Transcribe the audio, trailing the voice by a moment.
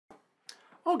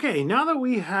Okay, now that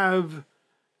we have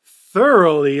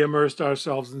thoroughly immersed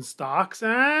ourselves in stocks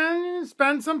and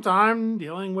spent some time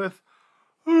dealing with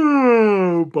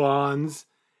bonds,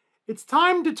 it's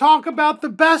time to talk about the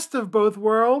best of both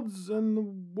worlds and the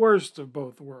worst of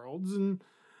both worlds. And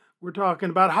we're talking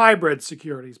about hybrid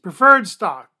securities, preferred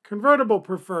stock, convertible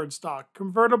preferred stock,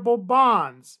 convertible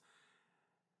bonds.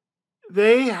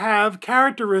 They have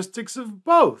characteristics of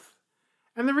both.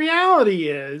 And the reality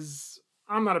is,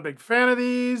 I'm not a big fan of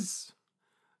these.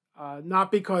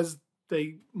 Not because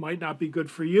they might not be good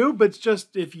for you, but it's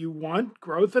just if you want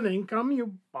growth and income,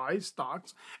 you buy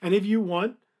stocks. And if you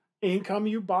want income,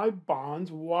 you buy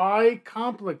bonds. Why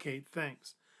complicate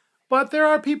things? But there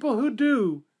are people who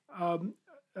do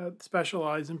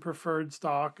specialize in preferred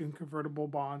stock and convertible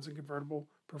bonds and convertible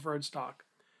preferred stock.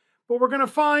 But we're going to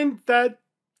find that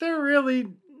they're really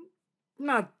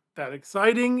not that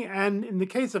exciting. And in the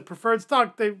case of preferred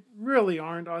stock, they really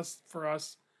aren't for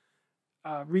us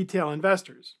retail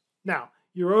investors. Now,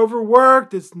 you're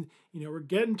overworked. It's, we're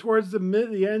getting towards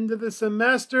the end of the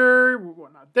semester.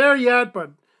 We're not there yet,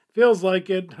 but feels like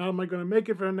it. How am I going to make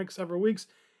it for the next several weeks?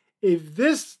 If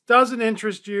this doesn't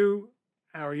interest you,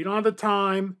 or you don't have the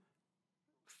time,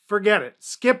 forget it.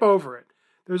 Skip over it.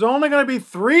 There's only going to be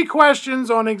 3 questions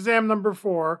on exam number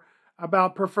 4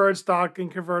 about preferred stock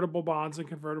and convertible bonds and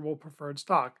convertible preferred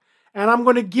stock. And I'm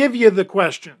going to give you the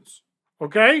questions.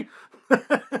 Okay?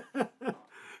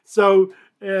 So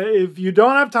if you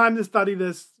don't have time to study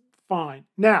this, fine.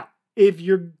 Now, if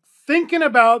you're thinking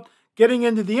about getting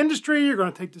into the industry, you're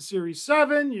going to take the Series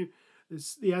 7,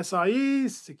 the SIE,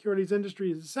 Securities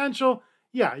Industry is Essential.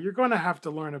 Yeah, you're going to have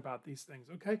to learn about these things,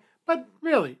 okay? But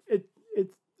really,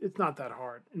 it's not that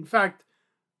hard. In fact,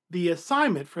 the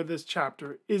assignment for this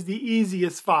chapter is the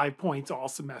easiest 5 points all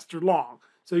semester long.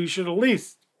 So you should at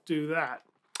least do that.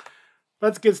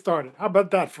 Let's get started. How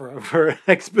about that for an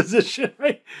exposition,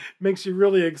 right? Makes you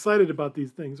really excited about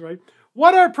these things, right?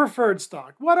 What are preferred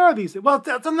stock? What are these? Well,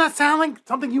 doesn't that sound like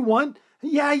something you want?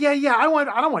 Yeah. I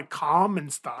don't want common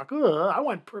stock.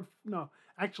 No,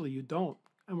 actually you don't.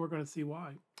 And we're going to see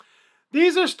why.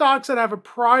 These are stocks that have a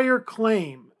prior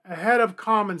claim ahead of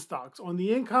common stocks on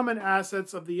the income and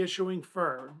assets of the issuing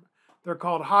firm. They're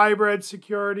called hybrid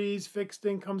securities, fixed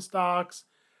income stocks.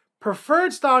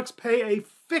 Preferred stocks pay a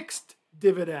fixed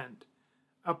dividend,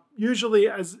 usually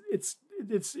as it's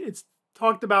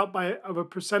talked about of a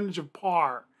percentage of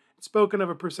par. It's spoken of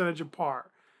a percentage of par.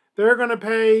 They're going to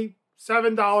pay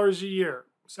 $7 a year,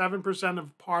 7%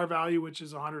 of par value, which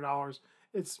is $100.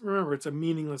 Remember, it's a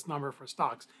meaningless number for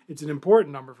stocks. It's an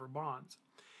important number for bonds.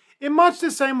 In much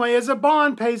the same way as a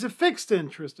bond pays a fixed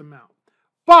interest amount.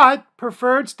 But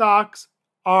preferred stocks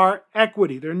are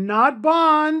equity. They're not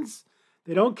bonds.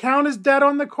 They don't count as debt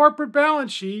on the corporate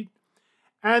balance sheet.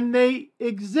 And they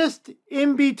exist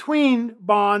in between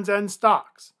bonds and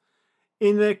stocks.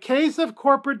 In the case of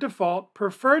corporate default,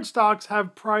 preferred stocks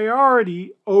have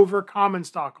priority over common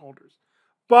stockholders,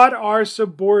 but are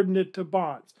subordinate to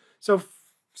bonds. So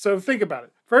think about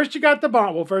it. First, you got the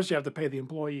bond. Well, first you have to pay the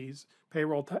employees,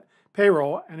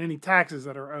 payroll, and any taxes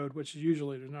that are owed, which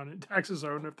usually there's not any taxes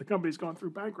owed if the company's gone through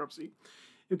bankruptcy.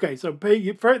 Okay, so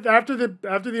after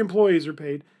the employees are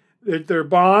paid, they're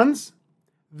bonds,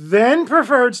 then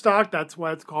preferred stock. That's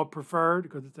why it's called preferred,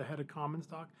 because it's ahead of common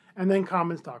stock, and then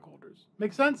common stockholders.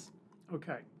 Make sense?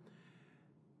 Okay.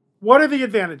 What are the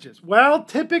advantages? Well,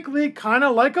 typically, kind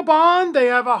of like a bond, they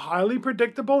have a highly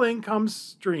predictable income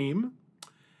stream.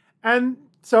 And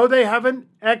so they have an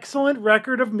excellent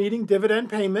record of meeting dividend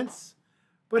payments.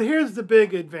 But here's the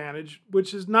big advantage,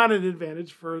 which is not an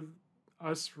advantage for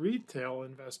us retail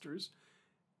investors.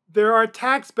 There are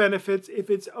tax benefits if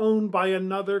it's owned by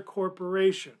another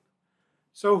corporation.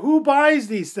 So who buys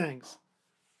these things?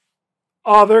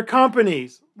 Other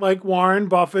companies, like Warren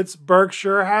Buffett's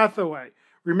Berkshire Hathaway.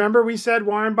 Remember we said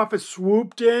Warren Buffett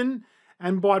swooped in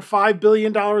and bought $5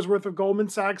 billion worth of Goldman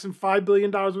Sachs and $5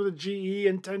 billion worth of GE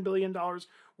and $10 billion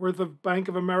worth of Bank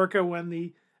of America when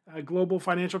the global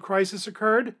financial crisis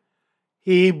occurred?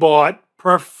 He bought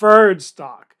preferred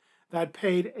stock that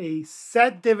paid a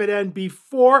set dividend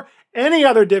before any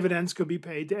other dividends could be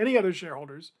paid to any other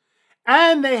shareholders.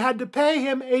 And they had to pay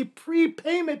him a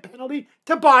prepayment penalty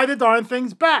to buy the darn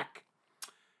things back.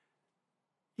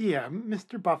 Yeah,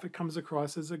 Mr. Buffett comes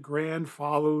across as a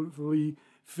grandfatherly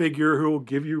figure who will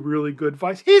give you really good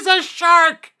advice. He's a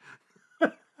shark!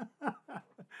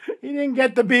 He didn't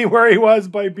get to be where he was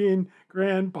by being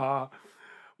grandpa.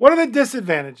 What are the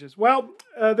disadvantages? Well,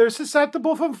 they're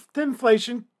susceptible to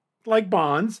inflation like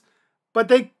bonds, but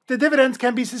the dividends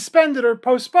can be suspended or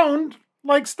postponed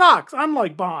like stocks,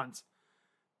 unlike bonds.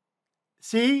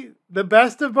 See, the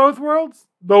best of both worlds,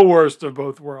 the worst of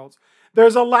both worlds.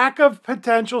 There's a lack of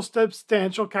potential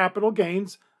substantial capital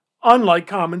gains, unlike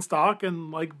common stock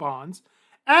and like bonds,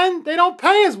 and they don't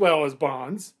pay as well as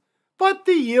bonds, but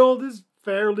the yield is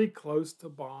fairly close to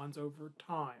bonds over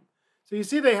time. So you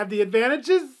see they have the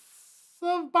advantages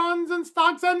of bonds and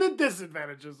stocks and the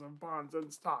disadvantages of bonds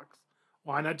and stocks.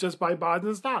 Why not just buy bonds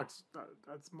and stocks?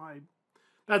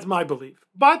 That's my belief.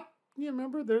 But you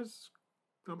remember, there's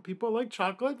some people like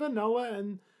chocolate, vanilla,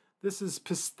 and this is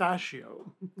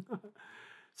pistachio.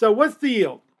 So what's the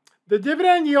yield? The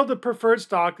dividend yield of preferred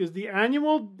stock is the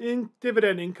annual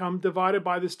dividend income divided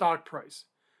by the stock price,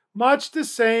 much the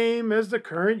same as the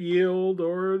current yield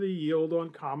or the yield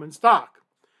on common stock.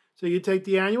 So you take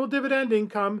the annual dividend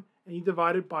income and you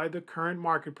divide it by the current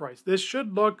market price. This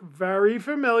should look very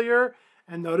familiar,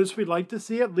 and notice we'd like to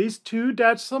see at least 2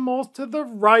 decimals to the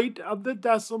right of the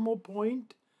decimal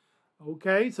point.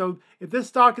 Okay, so if this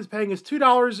stock is paying us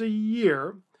 $2 a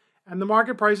year and the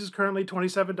market price is currently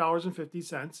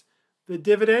 $27.50, the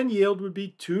dividend yield would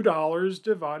be $2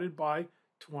 divided by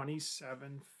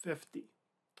 $27.50.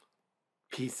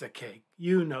 Piece of cake.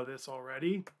 You know this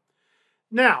already.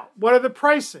 Now, what are the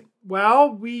pricing?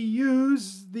 Well, we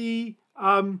use the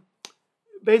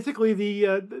basically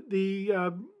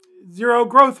the zero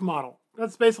growth model.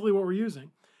 That's basically what we're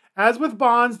using. As with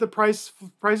bonds, the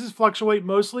prices fluctuate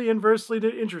mostly inversely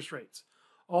to interest rates.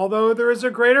 Although there is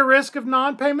a greater risk of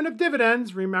non-payment of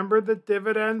dividends, remember that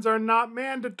dividends are not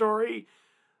mandatory.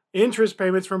 Interest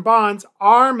payments from bonds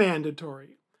are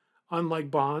mandatory, unlike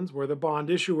bonds where the bond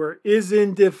issuer is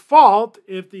in default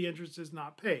if the interest is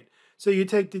not paid. So you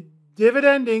take the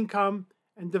dividend income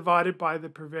and divide it by the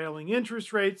prevailing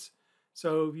interest rates.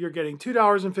 So you're getting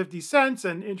 $2.50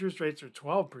 and interest rates are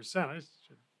 12%. I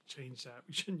should change that.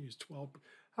 We shouldn't use 12.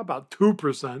 How about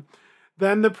 2%?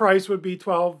 Then the price would be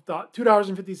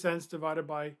 $2.50 divided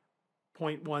by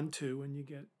 0.12 and you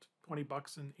get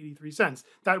 $20.83.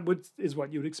 That is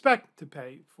what you'd expect to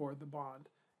pay for the bond,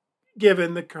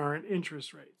 given the current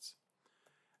interest rates.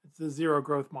 It's the zero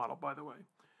growth model, by the way.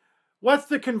 What's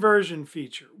the conversion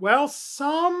feature? Well,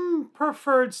 some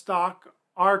preferred stock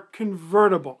are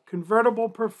convertible. Convertible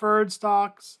preferred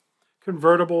stocks,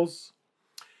 convertibles.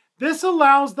 This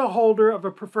allows the holder of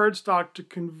a preferred stock to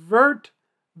convert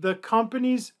the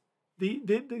company's,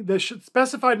 the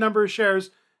specified number of shares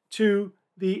to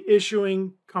the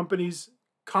issuing company's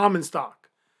common stock.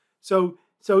 So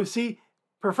see,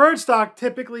 preferred stock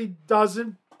typically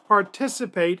doesn't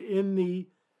participate in the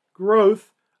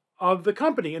growth of the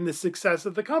company and the success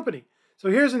of the company. So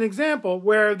here's an example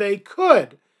where they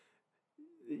could.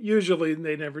 Usually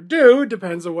they never do. It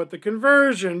depends on what the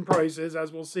conversion price is,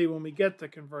 as we'll see when we get to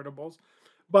convertibles.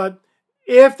 But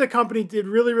if the company did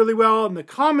really, really well and the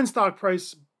common stock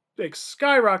price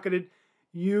skyrocketed,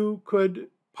 you could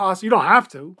possibly, you don't have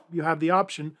to, you have the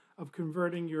option of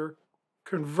converting your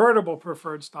convertible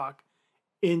preferred stock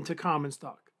into common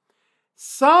stock.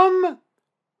 Some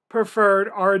preferred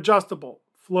are adjustable.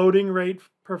 Floating rate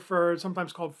preferred,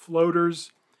 sometimes called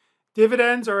floaters.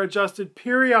 Dividends are adjusted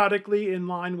periodically in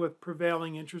line with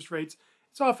prevailing interest rates.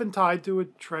 It's often tied to a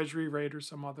treasury rate or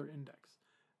some other index.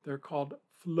 They're called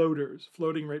floaters,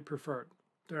 floating rate preferred.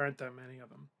 There aren't that many of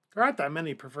them. There aren't that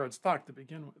many preferred stock to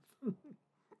begin with.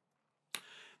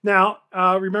 Now,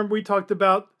 remember we talked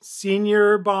about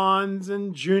senior bonds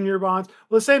and junior bonds.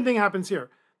 Well, the same thing happens here.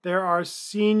 There are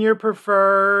senior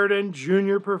preferred and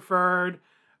junior preferred,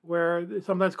 where it's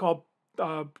sometimes called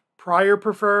prior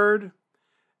preferred.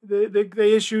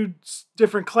 They issue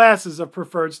different classes of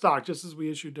preferred stock, just as we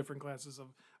issue different classes of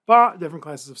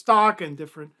stock and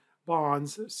different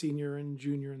bonds, senior and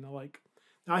junior and the like.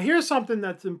 Now, here's something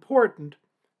that's important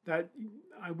that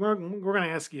we're going to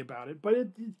ask you about it, but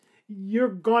you're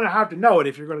going to have to know it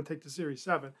if you're going to take the Series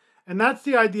 7, and that's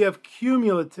the idea of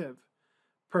cumulative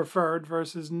preferred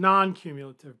versus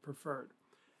non-cumulative preferred.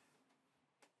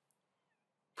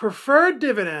 Preferred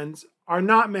dividends are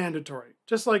not mandatory,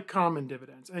 just like common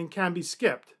dividends, and can be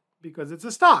skipped because it's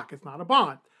a stock, it's not a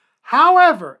bond.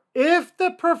 However, if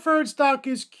the preferred stock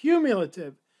is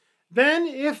cumulative, then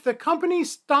if the company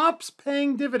stops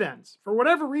paying dividends for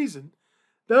whatever reason,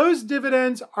 those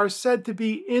dividends are said to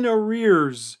be in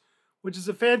arrears, which is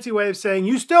a fancy way of saying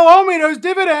you still owe me those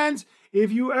dividends.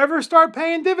 If you ever start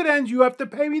paying dividends, you have to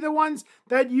pay me the ones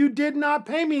that you did not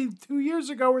pay me 2 years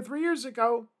ago or 3 years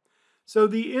ago. So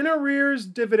the in arrears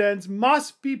dividends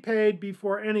must be paid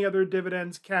before any other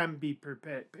dividends can be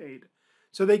paid.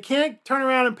 So they can't turn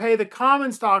around and pay the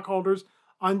common stockholders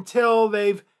until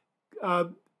they've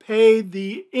paid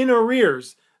the in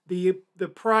arrears, the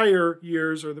prior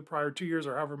years or the prior 2 years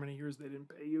or however many years they didn't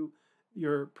pay you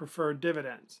your preferred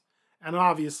dividends. And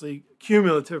obviously,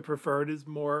 cumulative preferred is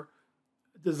more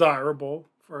desirable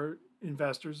for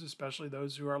investors, especially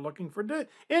those who are looking for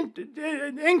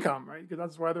income, right? Because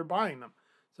that's why they're buying them.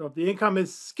 So if the income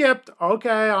is skipped,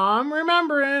 okay, I'm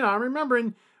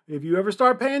remembering. If you ever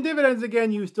start paying dividends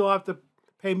again, you still have to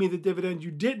pay me the dividends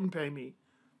you didn't pay me.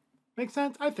 Make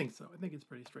sense? I think so. I think it's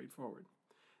pretty straightforward.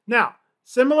 Now,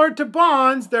 similar to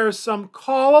bonds, there's some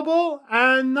callable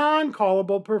and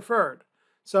non-callable preferred.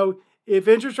 So if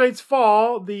interest rates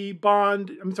fall, the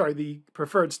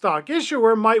preferred stock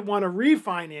issuer might want to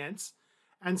refinance,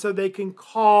 and so they can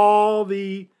call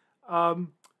the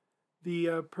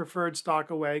preferred stock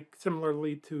away.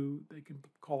 Similarly to, they can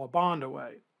call a bond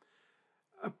away.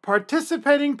 A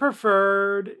participating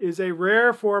preferred is a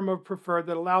rare form of preferred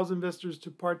that allows investors to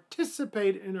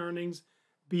participate in earnings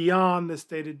beyond the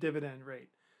stated dividend rate.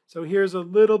 So here's a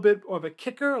little bit of a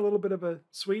kicker, a little bit of a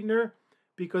sweetener,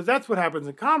 because that's what happens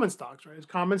in common stocks, right? As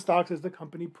common stocks, as the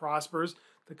company prospers,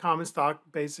 the common stock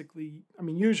basically,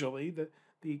 usually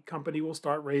the company will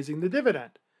start raising the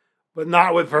dividend, but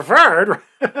not with preferred.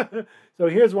 So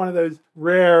here's one of those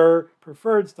rare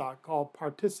preferred stock called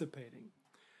participating.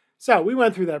 So we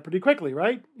went through that pretty quickly,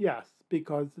 right? Yes,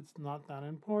 because it's not that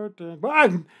important.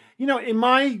 But in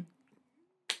my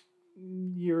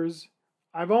years,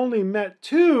 I've only met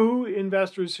 2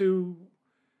 investors who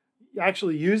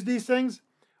actually used these things.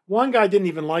 One guy didn't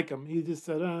even like them. He just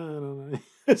said, I don't know.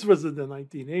 This was in the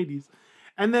 1980s.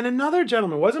 And then another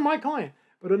gentleman, wasn't my client,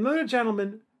 but another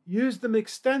gentleman used them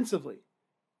extensively.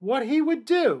 What he would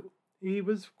do, he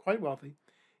was quite wealthy,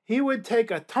 he would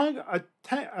take a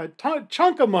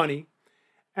chunk of money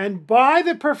and buy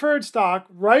the preferred stock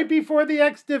right before the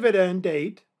ex-dividend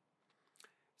date,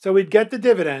 so he'd get the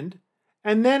dividend,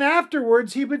 and then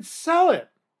afterwards he would sell it.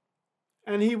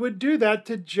 And he would do that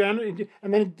to generate,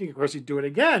 and then of course he'd do it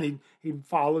again. He'd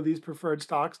follow these preferred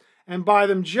stocks and buy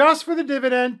them just for the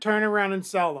dividend, turn around and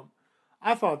sell them.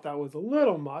 I thought that was a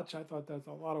little much. I thought that's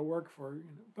a lot of work for,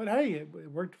 but hey, it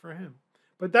worked for him.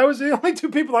 But that was the only 2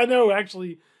 people I know who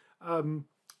actually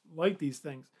like these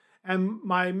things. And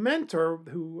my mentor,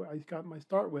 who I got my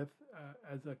start with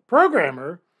as a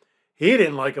programmer, he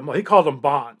didn't like them. He called them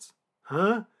bonds.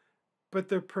 Huh? But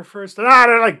they're preferred stock.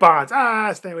 They're like bonds.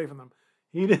 Stay away from them.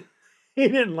 He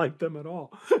didn't like them at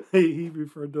all. He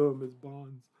referred to them as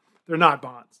bonds. They're not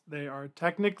bonds. They are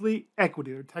technically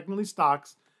equity. They're technically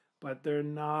stocks, but they're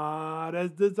not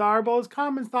as desirable as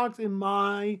common stocks, in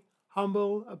my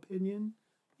humble opinion.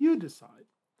 You decide.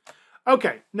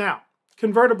 Okay, now,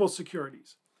 convertible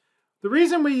securities. The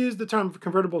reason we use the term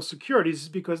convertible securities is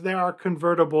because there are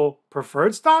convertible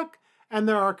preferred stock and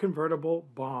there are convertible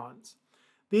bonds.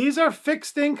 These are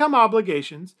fixed income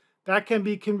obligations that can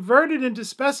be converted into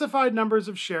specified numbers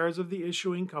of shares of the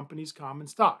issuing company's common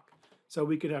stock. So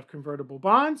we could have convertible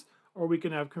bonds or we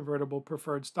can have convertible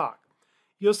preferred stock.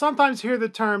 You'll sometimes hear the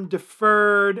term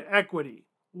deferred equity.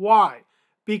 Why?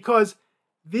 Because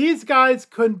these guys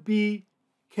could be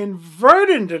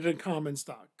converted into common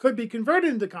stock,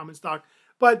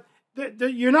 but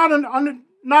you're not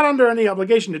under any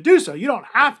obligation to do so. You don't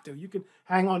have to. You can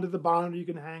hang on to the bond, or you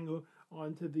can hang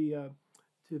on to the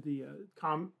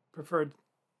preferred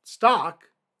stock.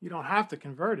 You don't have to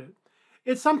convert it.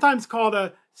 It's sometimes called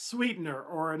a sweetener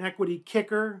or an equity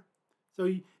kicker.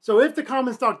 So if the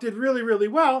common stock did really, really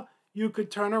well, you could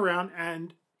turn around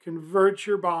and convert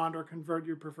your bond or convert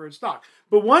your preferred stock.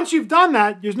 But once you've done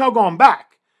that, there's no going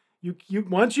back.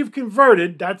 Once you've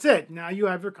converted, that's it. Now you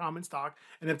have your common stock,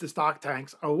 and if the stock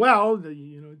tanks, oh well,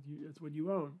 that's what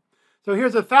you own. So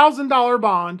here's a $1,000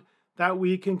 bond that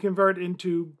we can convert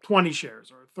into 20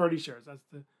 shares or 30 shares.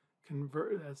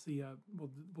 We'll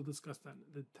discuss that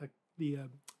the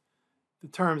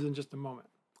terms in just a moment.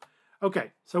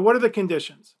 Okay, so what are the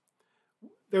conditions?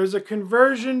 There's a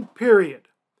conversion period.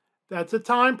 That's a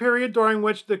time period during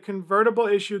which the convertible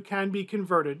issue can be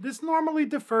converted. This is normally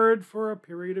deferred for a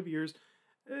period of years,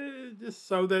 just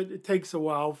so that it takes a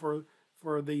while for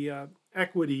the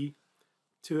equity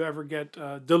to ever get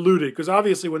diluted. Because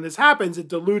obviously when this happens, it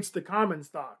dilutes the common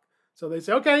stock. So they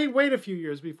say, okay, wait a few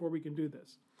years before we can do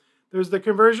this. There's the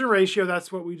conversion ratio.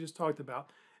 That's what we just talked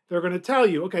about. They're going to tell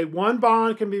you, okay, one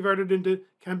bond can be converted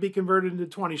into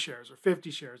 20 shares or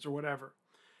 50 shares or whatever.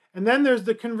 And then there's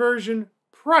the conversion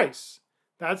price.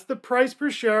 That's the price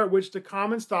per share at which the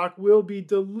common stock will be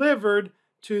delivered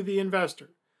to the investor.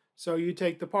 So you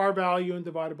take the par value and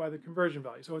divide it by the conversion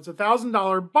value. So it's a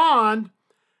 $1,000 bond,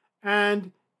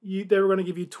 and they were going to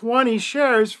give you 20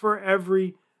 shares for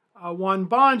every one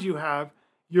bond you have.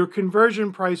 Your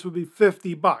conversion price would be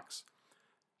 $50.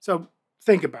 So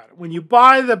think about it. When you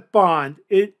buy the bond,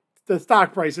 the the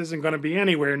stock price isn't going to be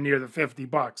anywhere near the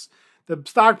 $50. The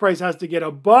stock price has to get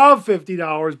above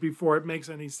 $50 before it makes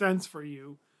any sense for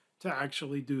you to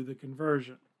actually do the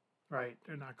conversion, right?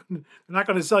 They're not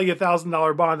going to sell you a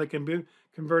 $1,000 bond that can be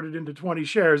converted into 20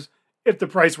 shares if the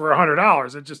price were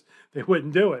 $100. They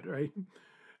wouldn't do it, right?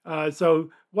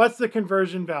 So what's the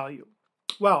conversion value?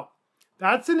 Well,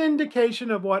 that's an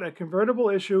indication of what a convertible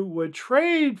issue would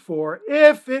trade for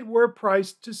if it were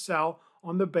priced to sell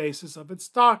on the basis of its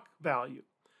stock value.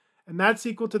 And that's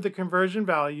equal to the conversion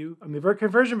value. I mean, the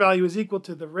conversion value is equal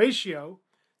to the ratio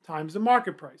times the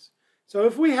market price. So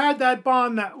if we had that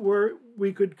bond that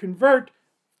we could convert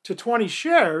to 20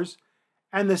 shares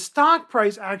and the stock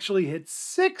price actually hit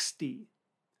 60,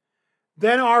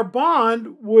 then our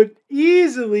bond would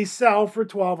easily sell for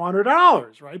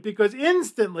 $1,200, right? Because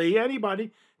instantly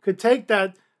anybody could take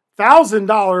that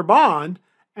 $1,000 bond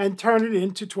and turn it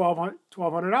into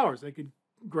 $1,200. They could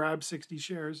grab 60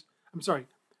 shares. I'm sorry,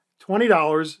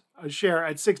 $20 a share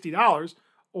at $60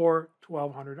 or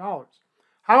 $1,200.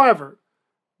 However,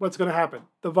 what's going to happen?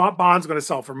 The bond's going to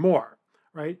sell for more,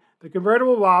 right? The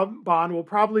convertible bond will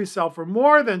probably sell for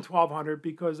more than $1,200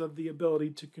 because of the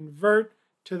ability to convert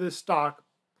to the stock.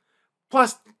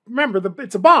 Plus, remember,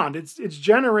 it's a bond. It's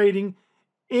generating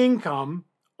income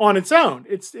on its own.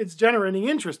 It's generating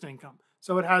interest income.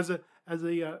 So it has a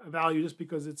value just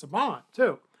because it's a bond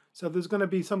too. So there's going to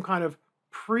be some kind of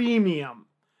premium.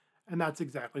 And that's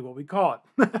exactly what we call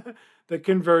it. The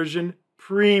conversion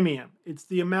premium. It's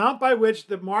the amount by which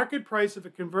the market price of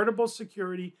a convertible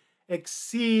security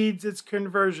exceeds its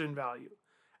conversion value.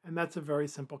 And that's a very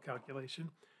simple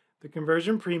calculation. The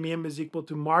conversion premium is equal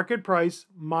to market price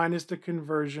minus the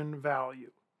conversion value.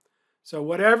 So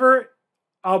whatever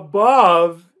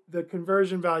above the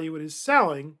conversion value it is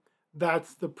selling,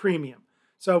 that's the premium.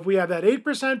 So if we have that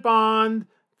 8% bond,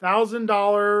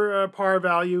 $1,000 par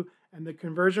value, and the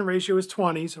conversion ratio is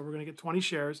 20, so we're going to get 20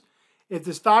 shares. If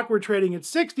the stock were trading at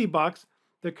 $60,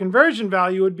 the conversion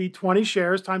value would be 20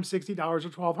 shares times $60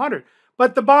 or $1,200.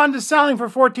 But the bond is selling for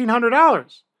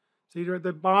 $1,400. So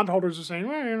the bondholders are saying,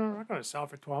 well, I'm not going to sell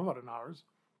for $1,200.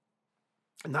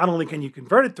 And not only can you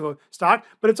convert it to a stock,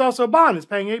 but it's also a bond. It's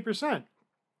paying 8%.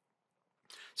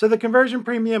 So the conversion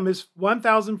premium is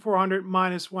 $1,400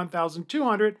 minus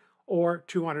 $1,200 or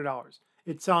 $200.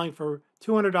 It's selling for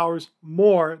 $200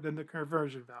 more than the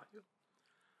conversion value.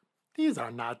 These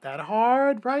are not that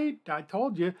hard, right? I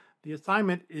told you the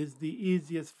assignment is the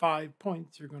easiest 5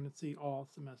 points you're going to see all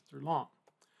semester long.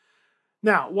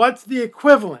 Now, what's the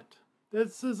equivalent?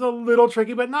 This is a little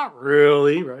tricky, but not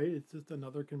really, right? It's just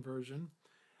another conversion.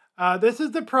 This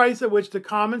is the price at which the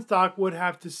common stock would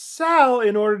have to sell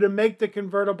in order to make the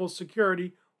convertible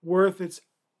security worth its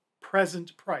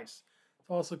present price. It's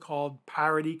also called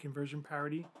parity, conversion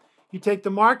parity. You take the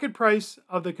market price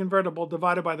of the convertible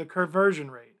divided by the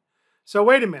conversion rate. So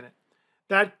wait a minute.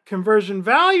 That conversion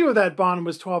value of that bond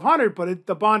was $1,200, but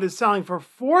the bond is selling for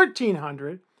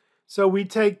 $1,400. So we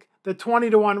take the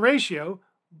 20-to-1 ratio,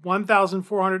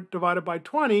 $1,400 divided by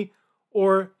 20,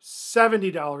 or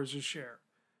 $70 a share.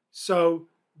 So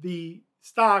the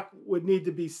stock would need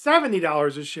to be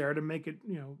 $70 a share to make it,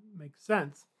 make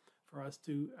sense for us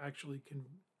to actually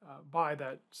buy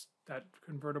that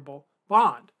convertible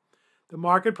bond. The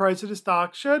market price of the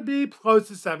stock should be close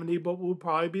to 70, but will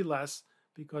probably be less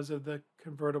because of the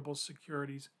convertible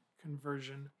securities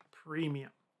conversion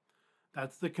premium.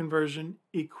 That's the conversion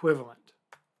equivalent.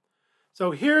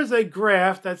 So here's a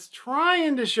graph that's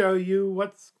trying to show you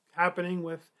what's happening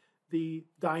with the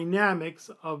dynamics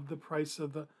of the price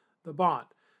of the bond.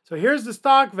 So here's the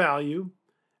stock value,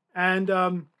 and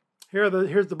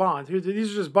here's the bonds. These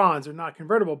are just bonds; they're not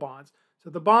convertible bonds. So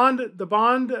the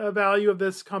bond value of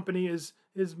this company is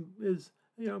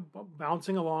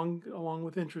bouncing along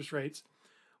with interest rates,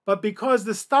 but because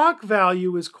the stock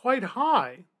value is quite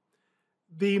high,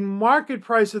 the market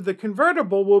price of the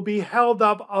convertible will be held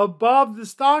up above the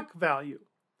stock value,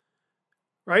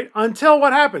 right? Until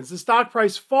what happens? The stock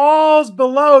price falls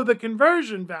below the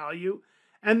conversion value,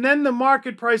 and then the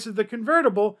market price of the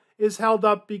convertible is held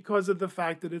up because of the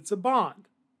fact that it's a bond.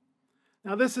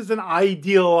 Now, this is an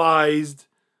idealized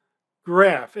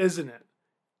graph, isn't it?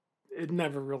 It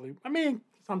never really,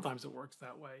 sometimes it works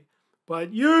that way,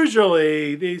 but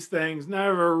usually these things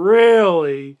never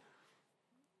really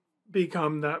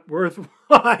become that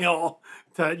worthwhile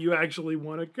that you actually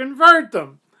want to convert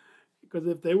them. Because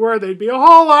if they were, they'd be a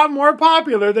whole lot more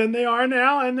popular than they are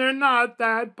now, and they're not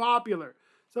that popular.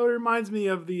 So it reminds me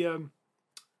of the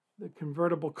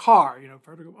convertible car.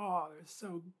 Oh, they're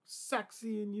so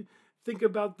sexy, and you think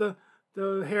about the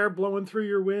hair blowing through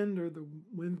your wind or the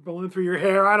wind blowing through your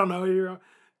hair. I don't know. You're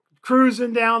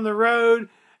cruising down the road,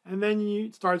 and then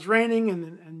it starts raining,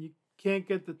 and you can't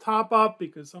get the top up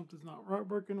because something's not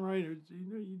working right,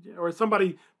 or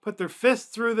somebody put their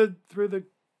fist through the the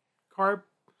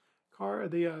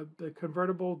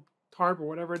convertible tarp or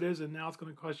whatever it is, and now it's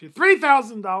going to cost you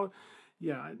 $3,000.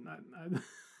 Yeah,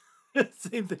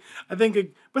 same thing. I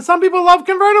think, but some people love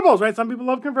convertibles, right? Some people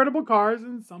love convertible cars,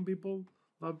 and some people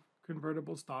love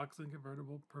convertible stocks and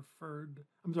convertible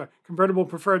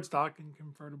preferred stock and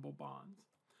convertible bonds.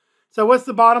 So what's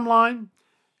the bottom line?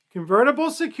 Convertible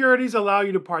securities allow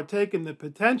you to partake in the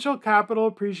potential capital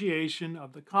appreciation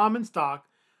of the common stock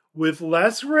with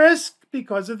less risk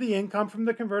because of the income from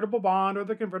the convertible bond or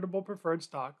the convertible preferred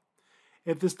stock.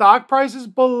 If the stock price is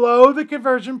below the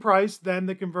conversion price, then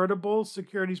the convertible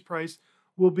securities price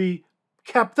will be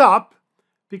kept up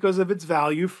because of its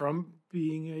value from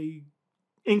being a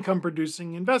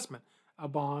income-producing investment, a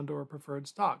bond or a preferred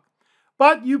stock.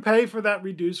 But you pay for that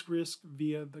reduced risk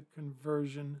via the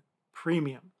conversion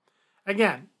premium.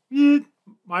 Again,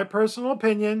 my personal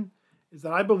opinion is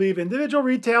that I believe individual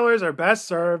retailers are best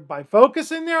served by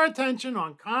focusing their attention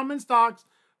on common stocks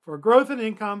for growth and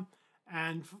income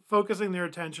and focusing their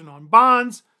attention on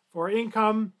bonds for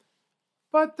income.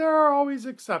 But there are always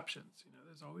exceptions.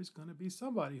 There's always going to be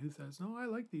somebody who says, no, I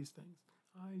like these things.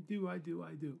 I do.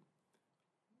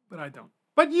 But I don't.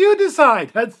 But you decide.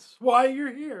 That's why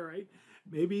you're here, right?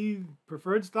 Maybe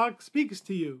preferred stock speaks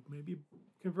to you. Maybe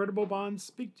convertible bonds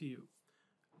speak to you.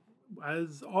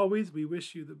 As always, we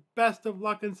wish you the best of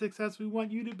luck and success. We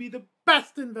want you to be the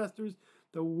best investors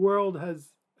the world has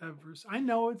ever seen. I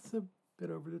know it's a bit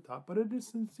over the top, but it is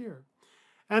sincere.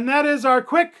 And that is our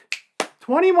quick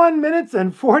 21 minutes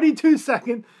and 42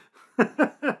 second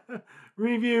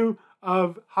review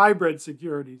of hybrid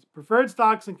securities, preferred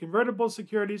stocks and convertible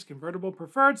securities, convertible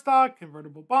preferred stock,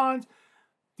 convertible bonds.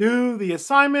 Do the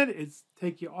assignment. It's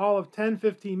take you all of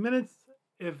 10-15 minutes.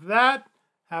 If that,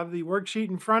 have the worksheet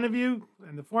in front of you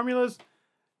and the formulas.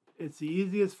 It's the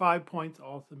easiest 5 points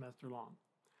all semester long.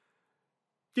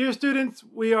 Dear students,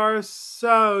 we are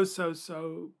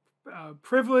so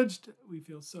privileged. We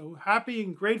feel so happy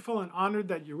and grateful and honored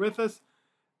that you're with us.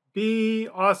 Be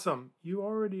awesome. You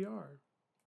already are.